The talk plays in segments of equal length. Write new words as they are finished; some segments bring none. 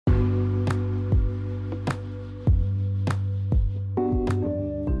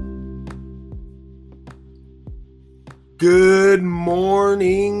Good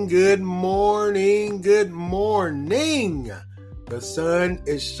morning, good morning, good morning. The sun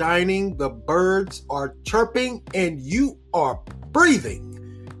is shining, the birds are chirping, and you are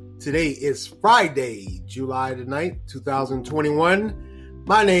breathing. Today is Friday, July the 9th, 2021.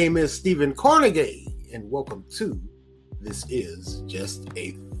 My name is Stephen Carnegie, and welcome to This Is Just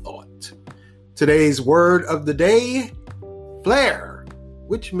a Thought. Today's word of the day, flair,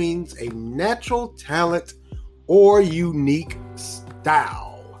 which means a natural talent or unique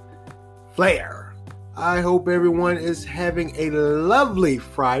style. Flair. I hope everyone is having a lovely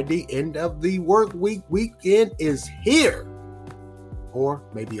Friday. End of the work week. Weekend is here. Or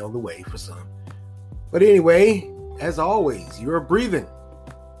maybe on the way for some. But anyway, as always, you're breathing.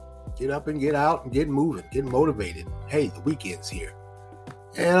 Get up and get out and get moving. Get motivated. Hey, the weekend's here.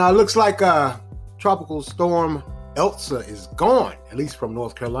 And looks like Tropical Storm Elsa is gone. At least from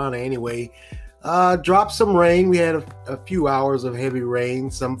North Carolina anyway. Dropped some rain. We had a few hours of heavy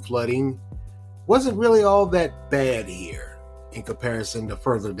rain, some flooding. Wasn't really all that bad here in comparison to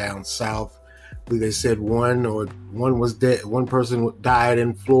further down south. I believe they said one was dead. One person died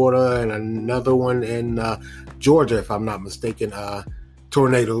in Florida and another one in Georgia, if I'm not mistaken.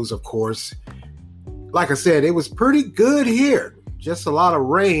 Tornadoes, of course. Like I said, it was pretty good here. Just a lot of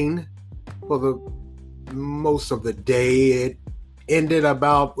rain for the most of the day. It ended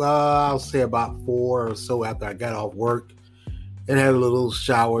about, I'll say about 4 or so after I got off work, and had little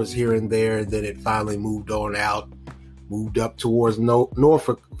showers here and there. And then it finally moved on out, moved up towards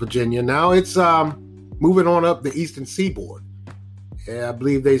Norfolk, Virginia. Now it's moving on up the eastern seaboard. And I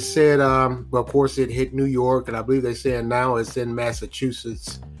believe they said, well, of course, it hit New York, and I believe they said now it's in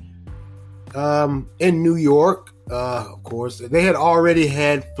Massachusetts. In New York, of course, they had already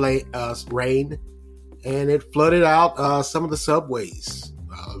had rain. And it flooded out some of the subways,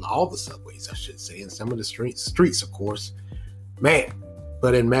 all the subways, I should say, and some of the streets, of course. Man,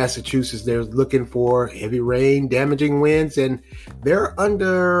 but in Massachusetts, they're looking for heavy rain, damaging winds, and they're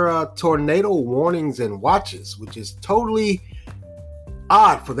under tornado warnings and watches, which is totally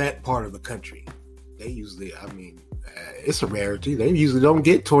odd for that part of the country. They usually, it's a rarity. They usually don't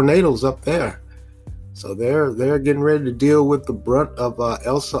get tornadoes up there. So they're getting ready to deal with the brunt of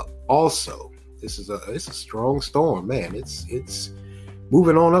Elsa also. It's a strong storm, man. It's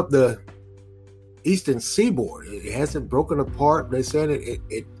moving on up the eastern seaboard. It hasn't broken apart. They said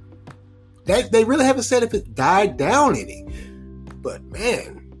they really haven't said if it died down any. But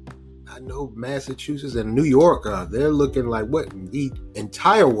man, I know Massachusetts and New York, they're looking like what in the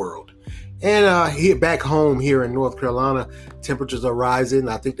entire world. And here back home here in North Carolina, temperatures are rising.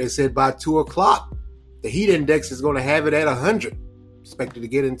 I think they said by 2:00, the heat index is going to have it at 100. Expected to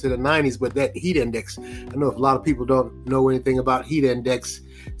get into the 90s, but that heat index, I know if a lot of people don't know anything about heat index,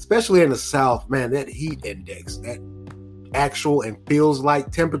 especially in the South, man, that heat index, that actual and feels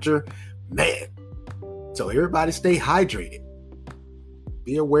like temperature, man. So everybody stay hydrated.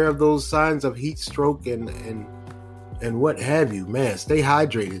 Be aware of those signs of heat stroke and what have you, man. Stay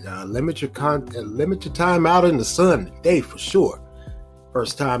hydrated. Limit your time out in the sun today for sure.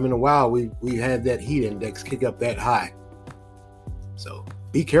 First time in a while we had that heat index kick up that high. So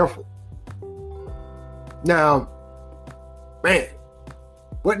be careful. Now, man,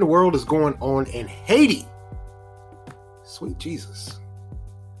 what in the world is going on in Haiti? Sweet Jesus.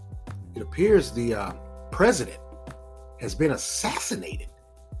 It appears the president has been assassinated.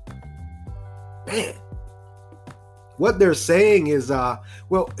 Man, what they're saying is,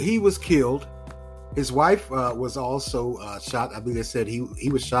 he was killed. His wife was also shot. I believe they said he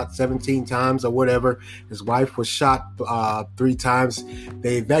was shot 17 times or whatever. His wife was shot 3 times.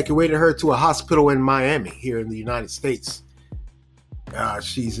 They evacuated her to a hospital in Miami here in the United States.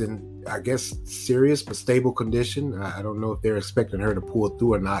 She's in, I guess, serious but stable condition. I don't know if they're expecting her to pull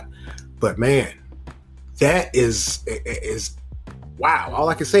through or not. But man, that is wow. All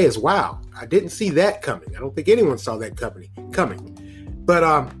I can say is wow. I didn't see that coming. I don't think anyone saw that coming.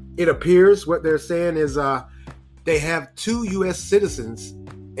 But it appears what they're saying is they have 2 U.S. citizens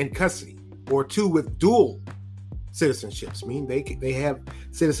in custody, or 2 with dual citizenships. I mean, they have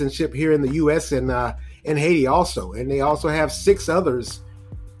citizenship here in the U.S. and in Haiti also, and they also have 6 others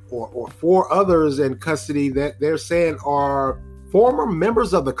or 4 others in custody that they're saying are former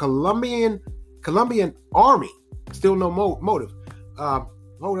members of the Colombian army. Still no motive.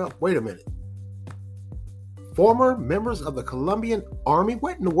 Hold up, wait a minute. Former members of the Colombian army?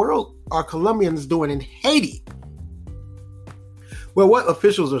 What in the world are Colombians doing in Haiti? Well, what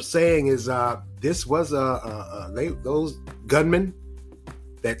officials are saying is this was those gunmen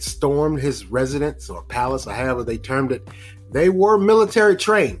that stormed his residence or palace, or however they termed it. They were military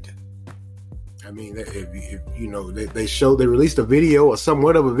trained. I mean, they released a video or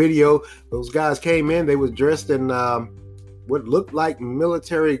somewhat of a video. Those guys came in, they were dressed in what looked like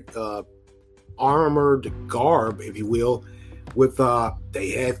military armored garb, if you will, with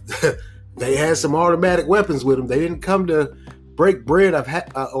they had some automatic weapons with them. They didn't come to break bread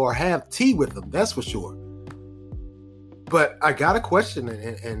or have tea with them, that's for sure. But I got a question,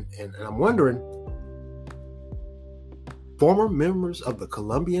 and I'm wondering, former members of the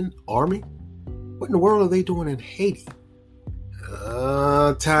Colombian army, what in the world are they doing in Haiti?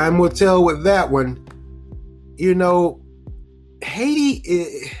 Time will tell with that one. You know, Haiti,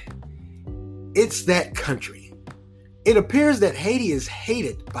 it's that country. It appears that Haiti is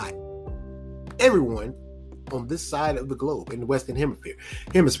hated by everyone on this side of the globe in the Western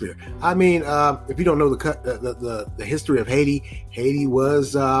Hemisphere. I mean, if you don't know the history of Haiti, Haiti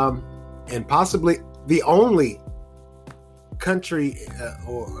was and possibly the only country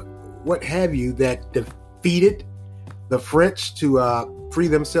or what have you that defeated the French to free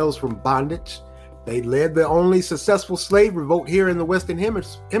themselves from bondage. They led the only successful slave revolt here in the Western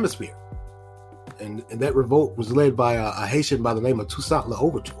Hemisphere. And that revolt was led by a Haitian by the name of Toussaint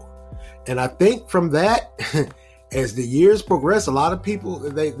Louverture. And I think from that, as the years progress, a lot of people,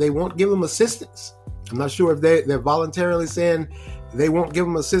 they won't give them assistance. I'm not sure if they're voluntarily saying they won't give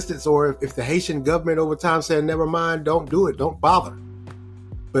them assistance, or if the Haitian government over time said, never mind, don't do it, don't bother.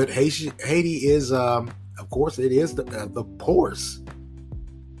 But Haiti is, of course, it is the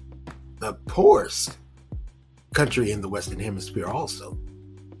poorest country in the Western Hemisphere also.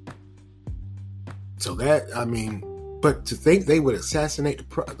 So that, I mean, but to think they would assassinate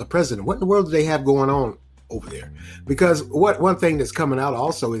the president, what in the world do they have going on over there? Because one thing that's coming out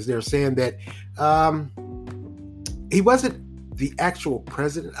also is they're saying that he wasn't the actual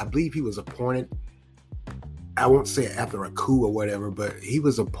president. I believe he was appointed, I won't say after a coup or whatever, but he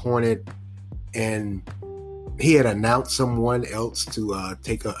was appointed and he had announced someone else to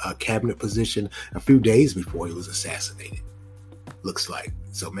take a cabinet position a few days before he was assassinated, looks like.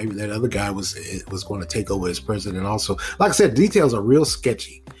 So maybe that other guy was going to take over as president also. Like I said, details are real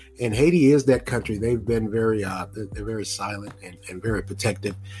sketchy. And Haiti is that country. They've been they're very silent and very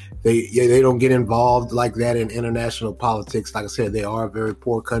protective. They don't get involved like that in international politics. Like I said, they are a very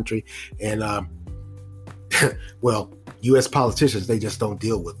poor country. And, well, U.S. politicians, they just don't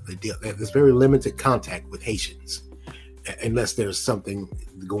deal with it. There's very limited contact with Haitians, unless there's something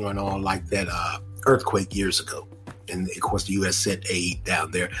going on like that earthquake years ago. And of course, the U.S. sent aid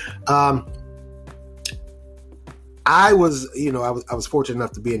down there. I was fortunate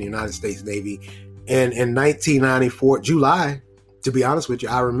enough to be in the United States Navy, and in 1994, July, to be honest with you,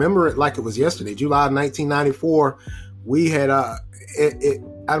 I remember it like it was yesterday. July 1994, we had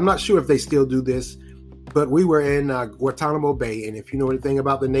I'm not sure if they still do this, but we were in Guantanamo Bay, and if you know anything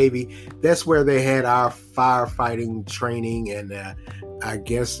about the Navy, that's where they had our firefighting training, and I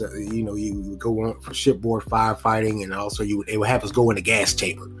guess you would go on for shipboard firefighting, and also they would have us go in the gas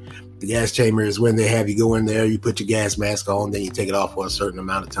chamber. The gas chamber is when they have you go in there, you put your gas mask on, then you take it off for a certain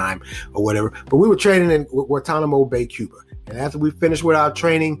amount of time or whatever. But we were training in Guantanamo Bay, Cuba, and after we finished with our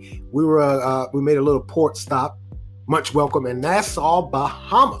training, we made a little port stop, much welcome, in Nassau,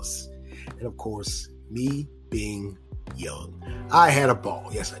 Bahamas, and of course, me being young, I had a ball.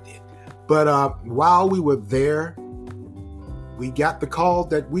 Yes, I did. But while we were there, we got the call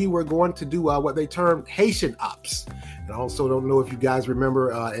that we were going to do what they termed Haitian ops. And I also don't know if you guys remember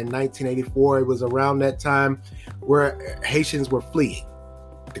in 1984, it was around that time where Haitians were fleeing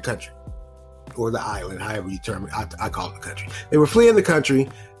the country or the island, however you term it. I call it the country. They were fleeing the country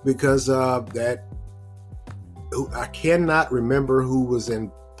because I cannot remember who was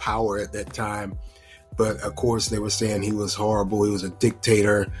in power at that time. But of course, they were saying he was horrible. He was a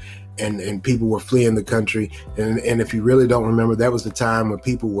dictator. And people were fleeing the country. And if you really don't remember, that was the time when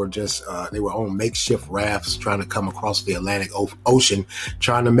people were just, they were on makeshift rafts trying to come across the Atlantic Ocean,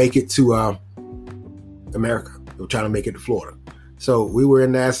 trying to make it to America. They were trying to make it to Florida. So we were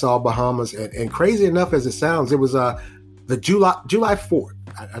in Nassau, Bahamas. And crazy enough as it sounds, it was the July 4th.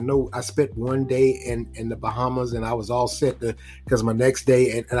 I know I spent one day in the Bahamas, and I was all set because my next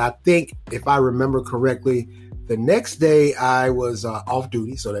day, and I think if I remember correctly, the next day I was off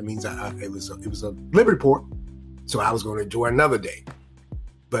duty, so that means it was a Liberty Port, so I was going to enjoy another day.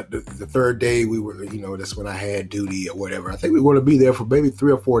 But the third day we were, that's when I had duty or whatever. I think we were going to be there for maybe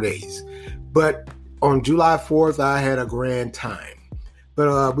 3 or 4 days. But on July 4th, I had a grand time.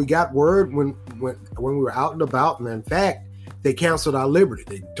 But we got word when we were out and about, and in fact, they canceled our Liberty.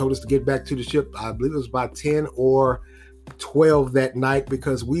 They told us to get back to the ship. I believe it was about 10 or 12 that night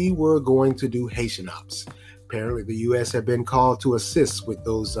because we were going to do Haitian ops. Apparently, the U.S. had been called to assist with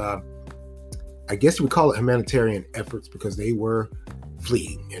those I guess we call it humanitarian efforts because they were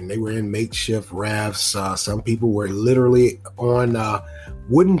fleeing and they were in makeshift rafts. Some people were literally on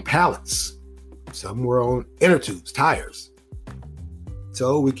wooden pallets. Some were on inner tubes, tires.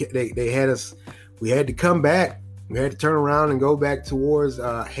 So they had us. We had to come back. We had to turn around and go back towards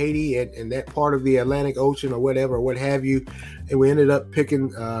Haiti and that part of the Atlantic Ocean or whatever, or what have you. And we ended up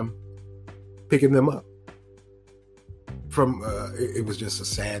picking them up. It was just a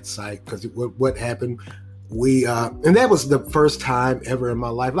sad sight because what happened. And that was the first time ever in my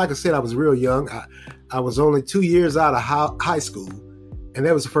life. Like I said, I was real young. I was only 2 years out of high school. And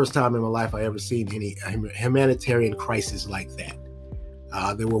that was the first time in my life I ever seen any humanitarian crisis like that.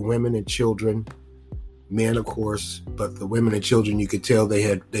 There were women and children, men, of course, but the women and children, you could tell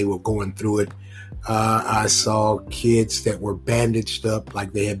they were going through it. I saw kids that were bandaged up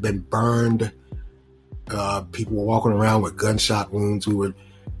like they had been burned. People were walking around with gunshot wounds. We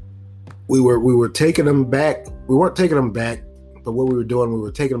were taking them back. We weren't taking them back, but what we were doing, we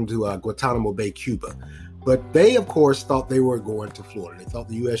were taking them to Guantanamo Bay, Cuba. But they, of course, thought they were going to Florida. They thought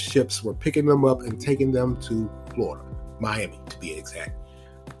the U.S. ships were picking them up and taking them to Florida, Miami, to be exact.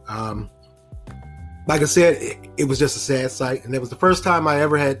 Like I said, it was just a sad sight, and that was the first time I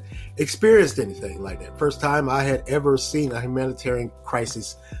ever had experienced anything like that. First time I had ever seen a humanitarian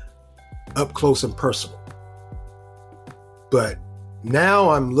crisis up close and personal. But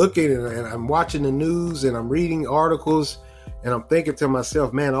now I'm looking and I'm watching the news and I'm reading articles and I'm thinking to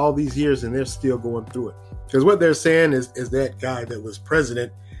myself, man, all these years and they're still going through it. Because what they're saying is that guy that was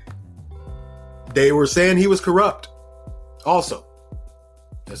president, they were saying he was corrupt also,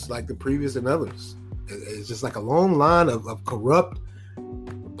 just like the previous and others. It's just like a long line of corrupt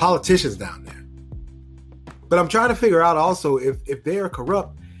politicians down there. But I'm trying to figure out also if they are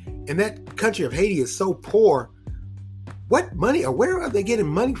corrupt and that country of Haiti is so poor, what money or where are they getting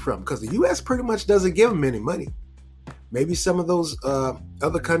money from? Because the U.S. pretty much doesn't give them any money. Maybe some of those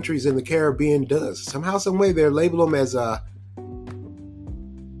other countries in the Caribbean does. Somehow, some way, they label them as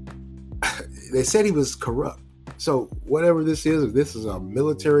they said he was corrupt. So whatever this is, if this is a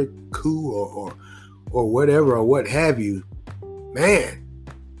military coup or whatever or what have you, man,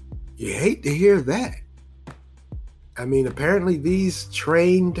 you hate to hear that. I mean, apparently this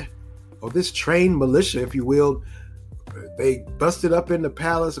trained militia, if you will, they busted up in the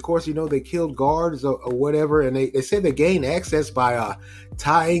palace. Of course, they killed guards or whatever. And they said they gained access by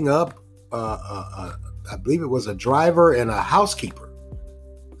tying up, I believe it was a driver and a housekeeper.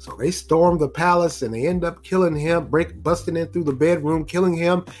 So they stormed the palace and they end up killing him, busting in through the bedroom, killing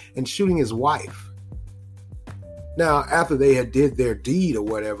him and shooting his wife. Now, after they had did their deed or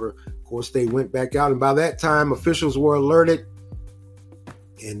whatever, of course, they went back out. And by that time, officials were alerted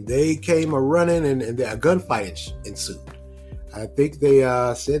and they came a-running and a gunfight ensued. I think they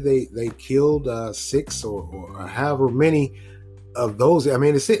said they killed 6 or however many of those. I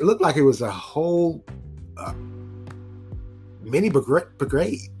mean, it looked like it was a whole mini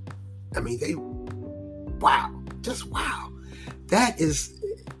brigade. I mean, wow. That is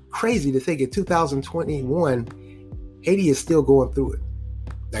crazy to think in 2021, Haiti is still going through it.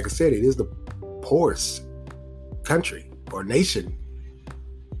 Like I said, it is the poorest country or nation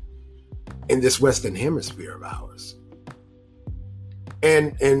in this Western hemisphere of ours.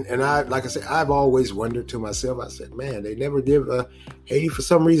 And I, like I said, I've always wondered to myself, I said, man, they never give, Haiti for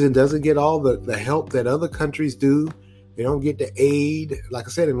some reason doesn't get all the help that other countries do. They don't get the aid, like I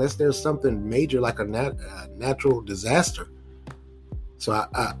said, unless there's something major like a natural disaster. So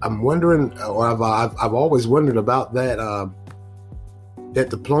I'm wondering, or I've always wondered about that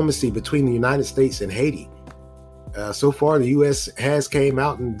diplomacy between the United States and Haiti. So far, the U.S. has came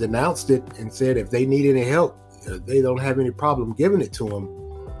out and denounced it and said if they need any help, they don't have any problem giving it to them.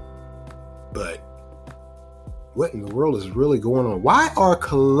 But what in the world is really going on? Why are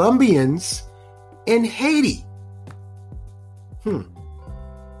Colombians in Haiti?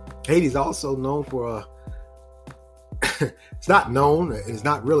 Haiti's also known for it's not known, it's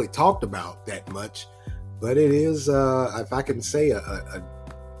not really talked about that much, but it is, if I can say, a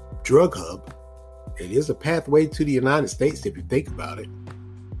drug hub. It is a pathway to the United States if you think about it.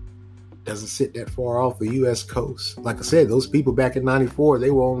 Doesn't sit that far off the U.S. coast. Like I said, those people back in 94, they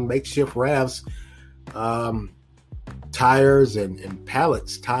were on makeshift rafts, tires and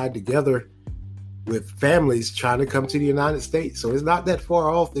pallets tied together with families trying to come to the United States. So it's not that far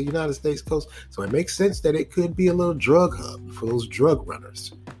off the United States coast. So it makes sense that it could be a little drug hub for those drug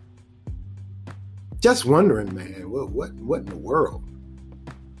runners. Just wondering, man, what in the world?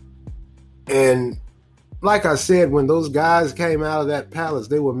 And like I said, when those guys came out of that palace,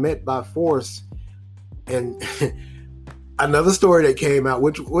 they were met by force. And Another story that came out,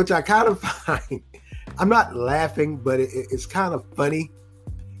 which I kind of find, I'm not laughing, but it's kind of funny.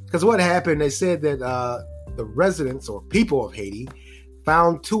 Because what happened, they said that the residents or people of Haiti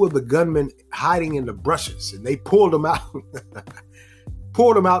found two of the gunmen hiding in the brushes, and they pulled them out,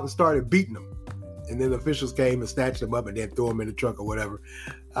 and started beating them. And then the officials came and snatched them up and then threw them in the trunk or whatever.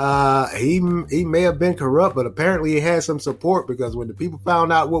 He may have been corrupt, but apparently he had some support, because when the people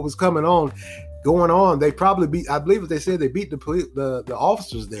found out what was going on, they probably I believe they said they beat the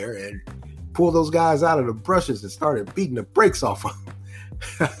officers there and pulled those guys out of the brushes and started beating the brakes off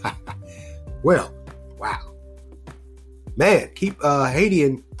them. Well, wow. Man, keep Haiti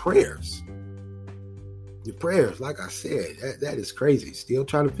in prayers. Your prayers, like I said, that is crazy. Still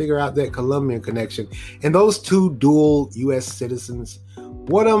trying to figure out that Colombian connection. And those two dual U.S. citizens,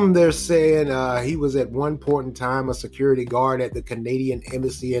 one of them, they're saying he was at one point in time a security guard at the Canadian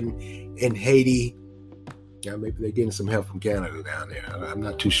embassy in Haiti. Yeah, maybe they're getting some help from Canada down there. I'm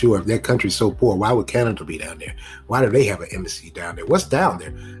not too sure. If that country's so poor, why would Canada be down there? Why do they have an embassy down there? What's down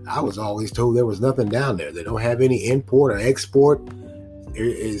there? I was always told there was nothing down there. They don't have any import or export.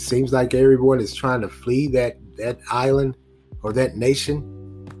 It seems like everyone is trying to flee that island or that nation.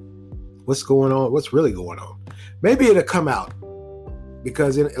 What's going on? What's really going on? Maybe it'll come out,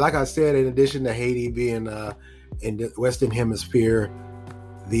 because like I said, in addition to Haiti being in the Western Hemisphere,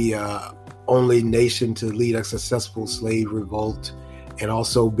 the only nation to lead a successful slave revolt, and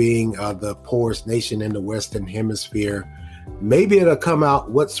also being the poorest nation in the Western Hemisphere, maybe it'll come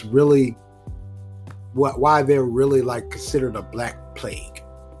out why they're really like considered a black plague,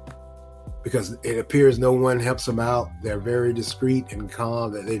 because it appears no one helps them out. They're very discreet and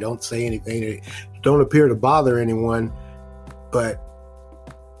calm, that they don't say anything. They don't appear to bother anyone. But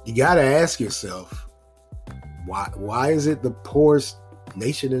you got to ask yourself, why is it the poorest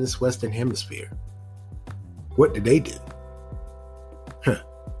nation in this Western Hemisphere? What did they do?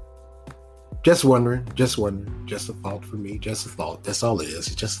 Just wondering. Just a thought for me. Just a thought. That's all it is.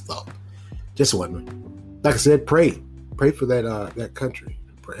 It's just a thought. Just wondering. Like I said, pray for that country,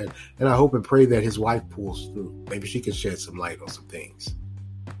 and I hope and pray that his wife pulls through. Maybe she can shed some light on some things,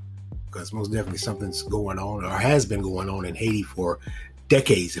 because most definitely something's going on, or has been going on, in Haiti for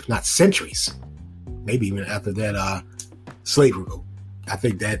decades, if not centuries. Maybe even after that slave revolt. I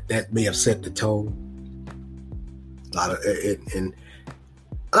think that may have set the tone. A lot of and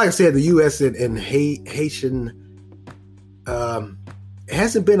like I said, the U.S. and Haitian it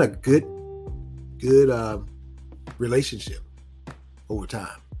hasn't been a good relationship over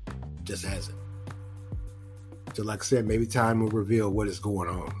time. Just hasn't. So like I said, maybe time will reveal what is going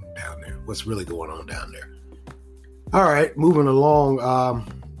on down there. What's really going on down there. All right, moving along.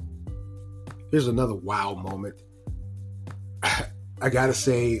 Here's another wow moment. I gotta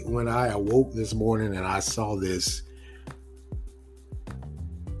say, when I awoke this morning and I saw this,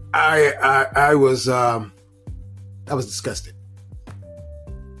 I was disgusted.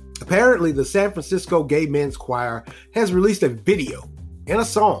 Apparently, the San Francisco Gay Men's Choir has released a video and a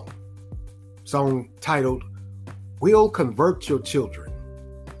song titled "We'll Convert Your Children."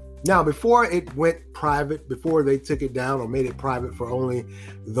 Now, before it went private, before they took it down or made it private for only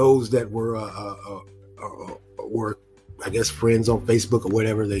those that were I guess friends on Facebook or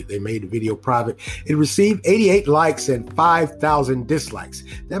whatever, they made the video private. It received 88 likes and 5,000 dislikes.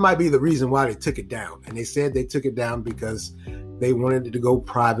 That might be the reason why they took it down. And they said they took it down because they wanted it to go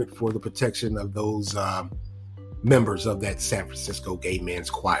private for the protection of those members of that San Francisco Gay Men's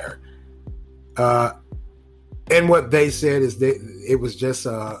Choir. And what they said is that it was just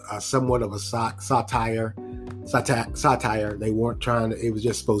a somewhat of a satire. They weren't trying to, it was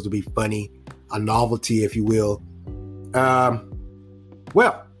just supposed to be funny, a novelty, if you will.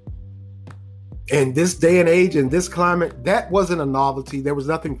 Well, in this day and age, in this climate, that wasn't a novelty. There was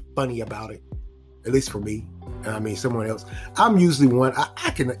nothing funny about it, at least for me. I mean, someone else. I'm usually one.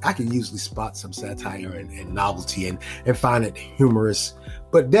 I can usually spot some satire and novelty and find it humorous.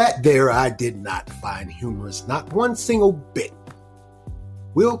 But that there, I did not find humorous, not one single bit.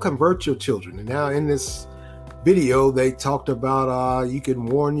 We'll convert your children. And now in this video, they talked about you can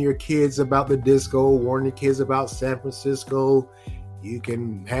warn your kids about the disco, warn your kids about San Francisco. You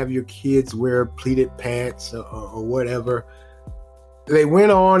can have your kids wear pleated pants or whatever. They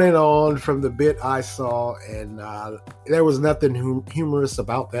went on and on from the bit I saw, and there was nothing humorous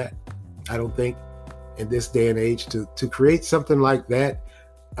about that, I don't think, in this day and age. To create something like that,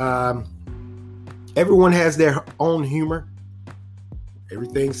 everyone has their own humor.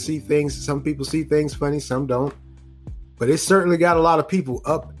 Some people see things funny, some don't. But it certainly got a lot of people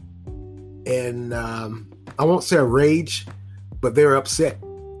up, and I won't say a rage, but they're upset.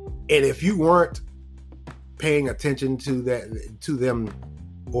 And if you weren't paying attention to them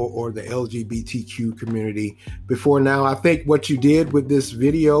or the LGBTQ community before now. I think what you did with this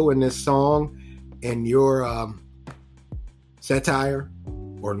video and this song and your satire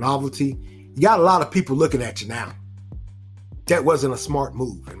or novelty, you got a lot of people looking at you now. That wasn't a smart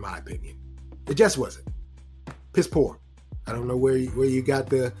move, in my opinion. It just wasn't. Piss poor. I don't know where you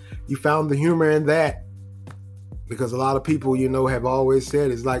found the humor in that, because a lot of people, have always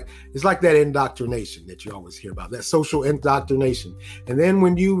said it's like that indoctrination that you always hear about, that social indoctrination. And then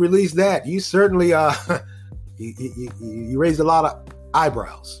when you release that, you certainly you raised a lot of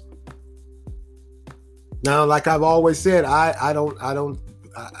eyebrows. Now, like I've always said, I don't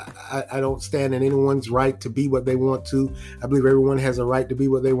stand in anyone's right to be what they want to. I believe everyone has a right to be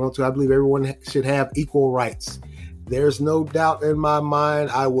what they want to. I believe everyone should have equal rights. There's no doubt in my mind.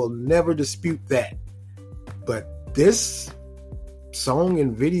 I will never dispute that. But this song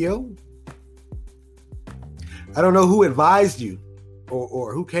and video, I don't know who advised you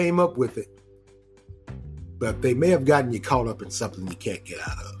or who came up with it, but they may have gotten you caught up in something you can't get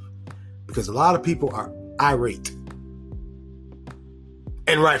out of, because a lot of people are irate,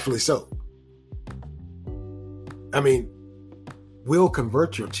 and rightfully so. I mean, will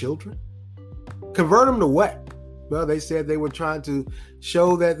convert your children? Convert them to what? Well, they said they were trying to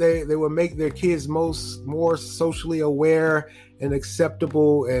show that they would make their kids more socially aware and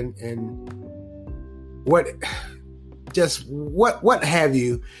acceptable and what have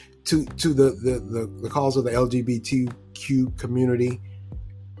you to the cause of the LGBTQ community,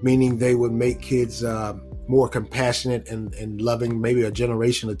 meaning they would make kids more compassionate and loving, maybe a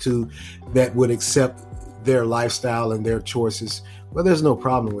generation or two that would accept their lifestyle and their choices. Well, there's no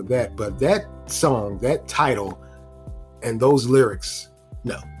problem with that. But that song, that title, and those lyrics,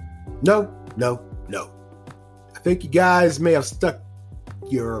 no. I think you guys may have stuck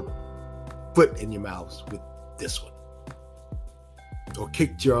your foot in your mouths with this one, or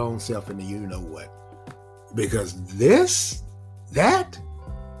kicked your own self into you-know-what. Because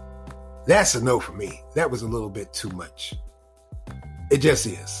that's a no for me. That was a little bit too much. It just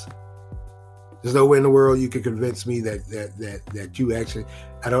is. There's no way in the world you can convince me that you actually,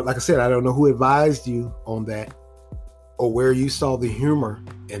 I don't know who advised you on that, or where you saw the humor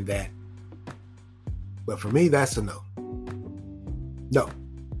in that. But for me, that's a no. No.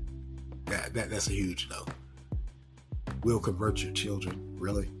 That's a huge no. Will convert your children,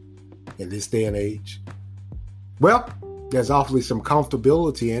 really? In this day and age? Well, there's awfully some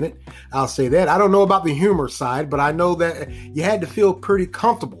comfortability in it. I'll say that. I don't know about the humor side, but I know that you had to feel pretty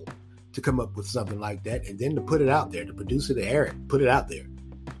comfortable to come up with something like that, and then to put it out there, to produce it, to air it, put it out there.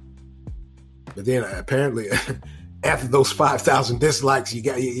 But then apparently, after those 5,000 dislikes, you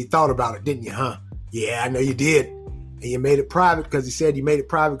thought about it, didn't you, huh? Yeah, I know you did. And you made it private, because you said you made it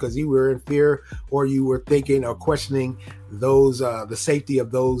private because you were in fear, or you were thinking or questioning those the safety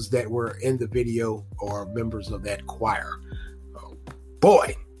of those that were in the video or members of that choir. Oh,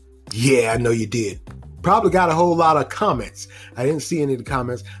 boy. Yeah, I know you did. Probably got a whole lot of comments. I didn't see any of the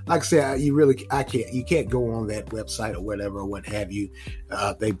comments. Like I said, you can't go on that website or whatever, or what have you.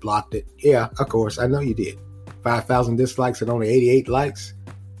 They blocked it. Yeah, of course. I know you did. 5,000 dislikes and only 88 likes.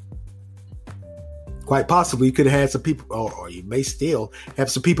 Quite possibly you could have had some people, or you may still have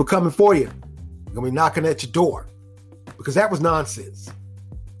some people coming for you. They're going to be knocking at your door, because that was nonsense.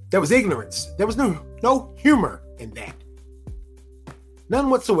 That was ignorance. There was no humor in that. None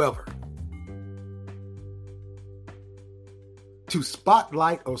whatsoever. To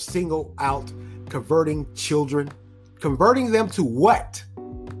spotlight or single out converting children. Converting them to what?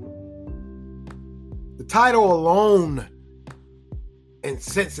 The title alone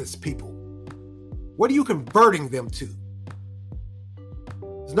incenses people. What are you converting them to?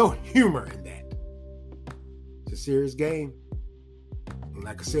 There's no humor in that. It's a serious game. And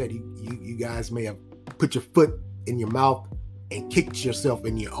like I said, you guys may have put your foot in your mouth and kicked yourself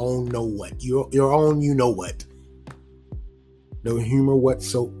in your own know-what. Your own you-know-what. No humor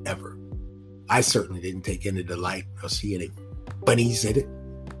whatsoever. I certainly didn't take any delight or see any funnies in it.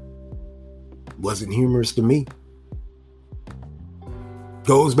 Wasn't humorous to me.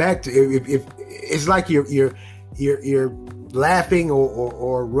 Goes back to if it's like you're laughing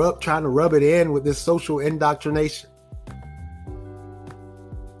or trying to rub it in with this social indoctrination.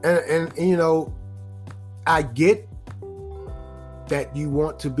 And I get that you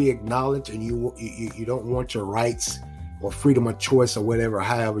want to be acknowledged, and you don't want your rights or freedom of choice or whatever,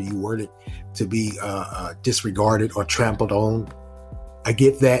 however you word it, to be disregarded or trampled on. I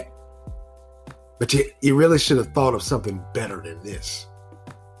get that. But you really should have thought of something better than this.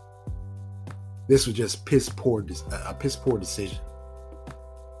 This was just a piss poor decision.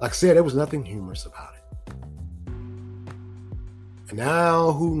 Like I said, there was nothing humorous about it. And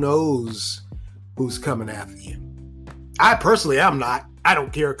now who knows who's coming after you. I personally am not. I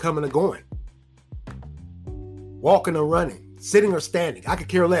don't care coming or going. Walking or running, sitting or standing. I could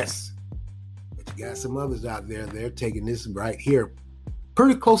care less. But you got some others out there, they're taking this right here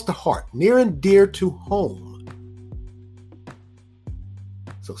pretty close to heart, near and dear to home.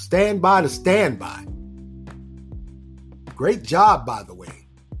 So stand by to stand by. Great job, by the way.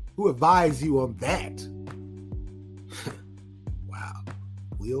 Who advised you on that? Wow.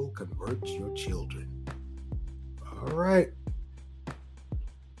 We'll convert your children. All right.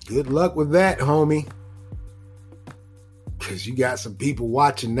 Good luck with that, homie. Because you got some people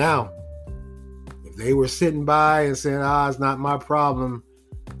watching now. If they were sitting by and saying, it's not my problem,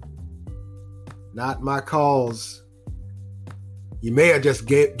 not my cause, you may have just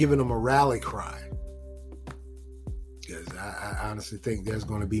given them a rally cry. Because I honestly think there's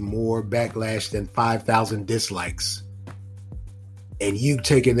going to be more backlash than 5,000 dislikes. And you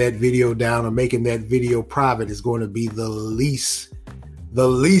taking that video down or making that video private is going to be the least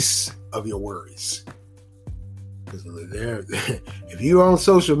of your worries. Because if you're on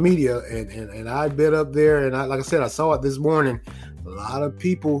social media, and I've been up there, and like I said, I saw it this morning, a lot of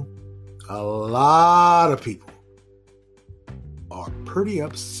people are pretty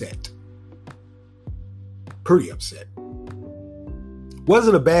upset.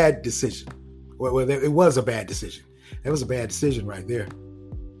 Wasn't a bad decision. Well, it was a bad decision. That was a bad decision right there.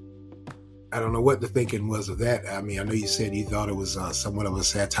 I don't know what the thinking was of that. I mean, I know you said you thought it was somewhat of a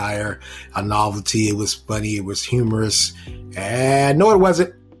satire, a novelty. It was funny. It was humorous. And no, it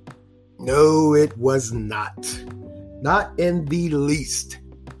wasn't. No, it was not. Not in the least.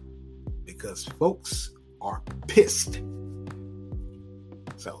 Because folks are pissed.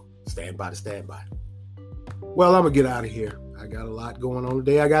 So, stand by to stand by. Well, I'm going to get out of here. I got a lot going on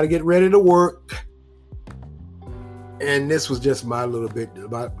today. I got to get ready to work. And this was just my little bit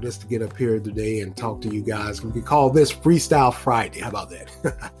about just to get up here today and talk to you guys. We could call this Freestyle Friday. How about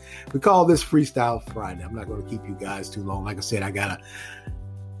that? We call this Freestyle Friday. I'm not going to keep you guys too long. Like I said, I got to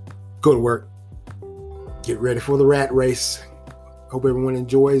go to work, get ready for the rat race. Hope everyone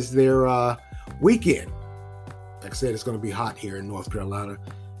enjoys their weekend. Like I said, it's going to be hot here in North Carolina.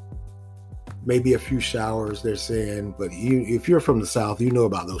 Maybe a few showers, they're saying. But if you're from the South, you know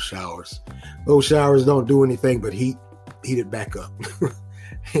about those showers. Those showers don't do anything but heat it back up.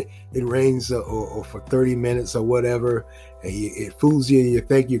 It rains or for 30 minutes or whatever, and it fools you, and you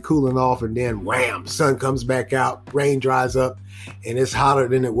think you're cooling off, and then wham, sun comes back out, rain dries up, and it's hotter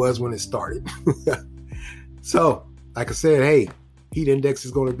than it was when it started. So, like I said, hey, heat index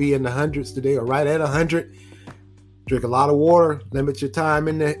is going to be in the hundreds today, or right at 100. Drink a lot of water, limit your time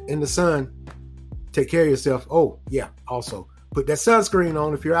in the sun. Take care of yourself. Oh, yeah, also, put that sunscreen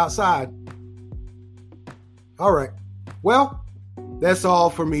on if you're outside. All right. Well, that's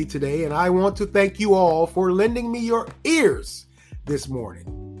all for me today, and I want to thank you all for lending me your ears this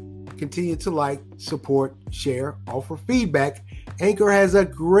morning. Continue to like, support, share, offer feedback. Anchor has a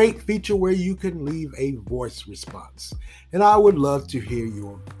great feature where you can leave a voice response, and I would love to hear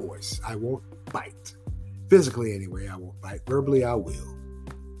your voice. I won't bite. Physically anyway, I won't bite. Verbally, I will.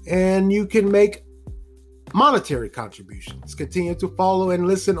 And you can make monetary contributions. Continue to follow and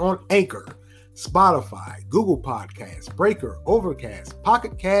listen on Anchor, Spotify, Google Podcasts, Breaker, Overcast,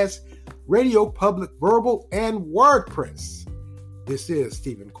 Pocket Cast, Radio Public, Verbal, and WordPress. This is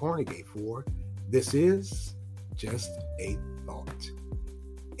Stephen Cornegay for This Is Just a Thought.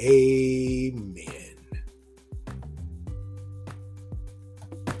 Amen.